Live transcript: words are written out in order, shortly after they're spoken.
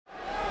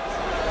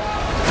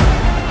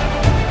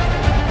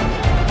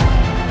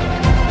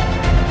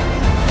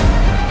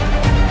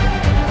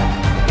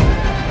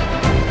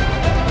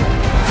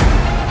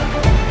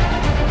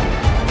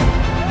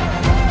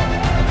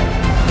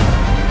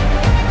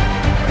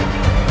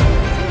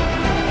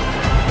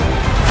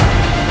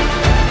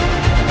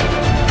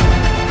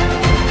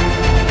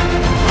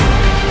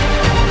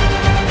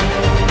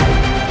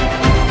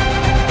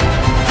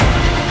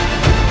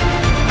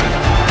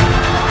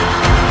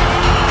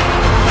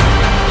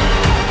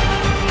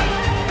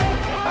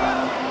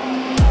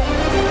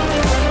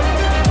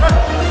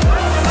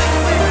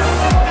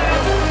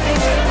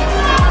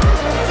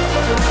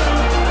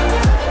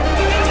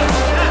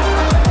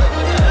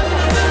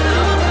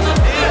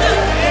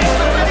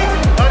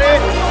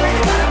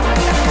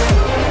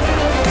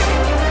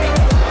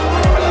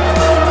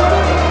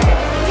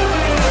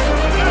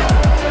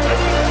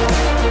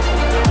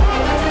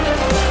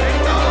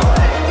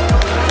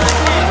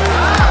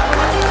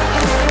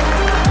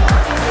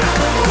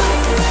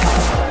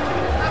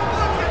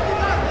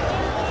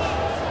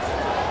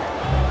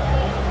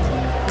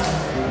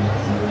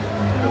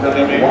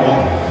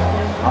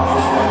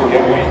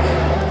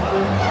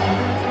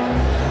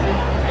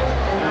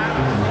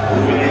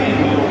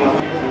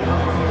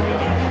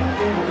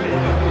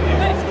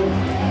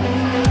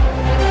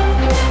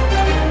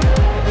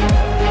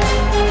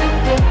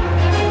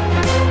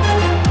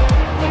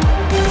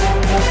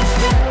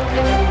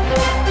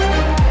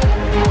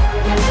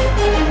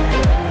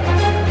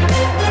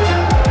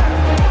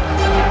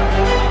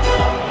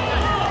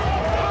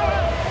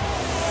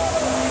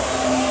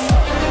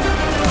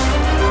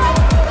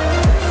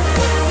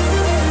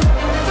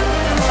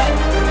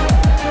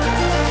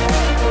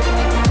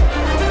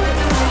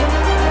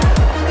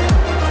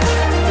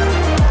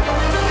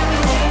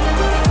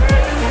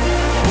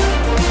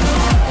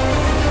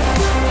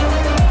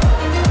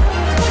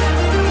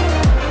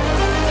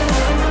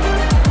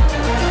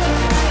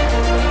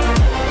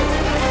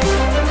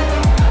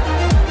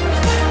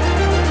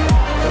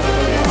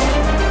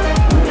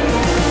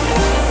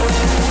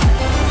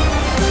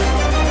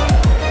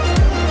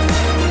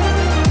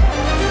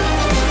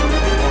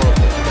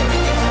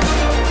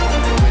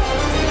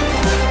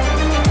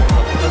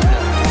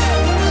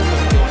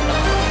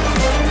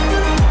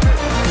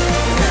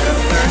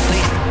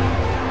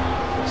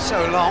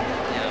long.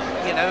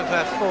 Yeah. You know,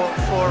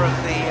 four of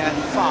the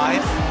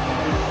 5.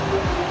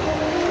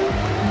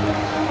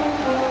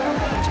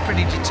 She's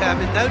pretty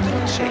determined though,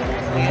 doesn't she,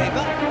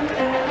 Əliyeva?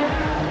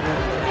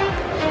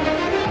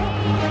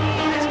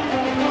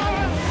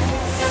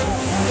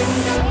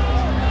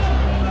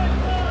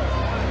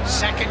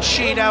 Second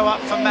Judo up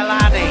for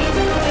Melani.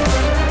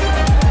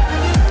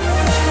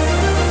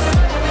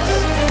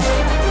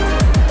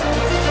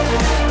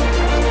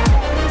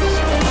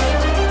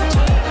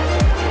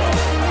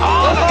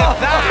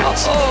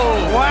 Oh,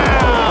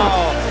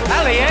 wow!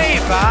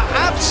 Əliyeva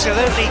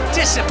absolutely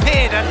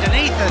disappeared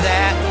underneath her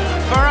there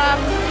for a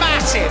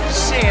massive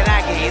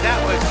Sianagi. That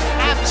was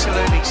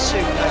absolutely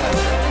superb.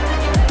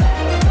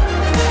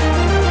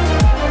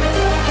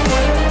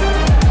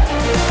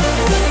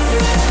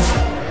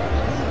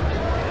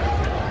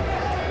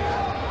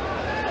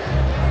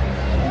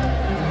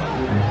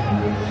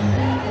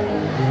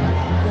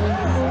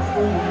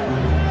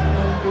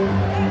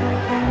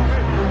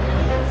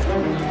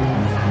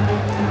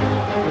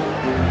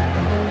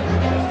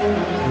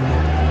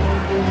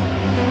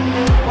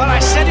 Well, I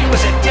said it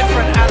was a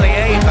different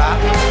Əliyeva,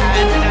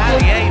 and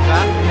Əliyeva,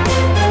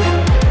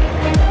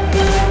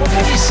 what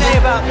can you say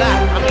about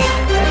that? I mean,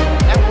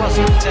 that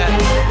wasn't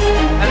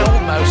an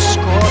almost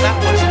score, that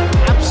was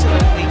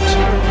absolutely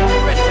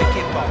terrific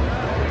hip-hop.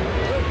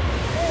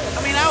 I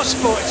mean, our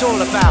sport is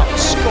all about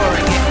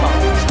scoring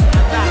hip-hops,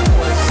 and that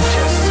was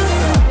just...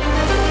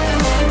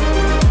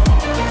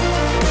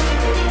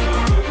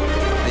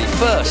 The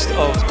first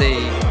of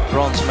the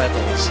bronze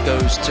medals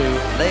goes to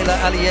Leyla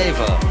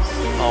Əliyeva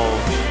of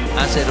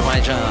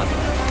Azerbaijan.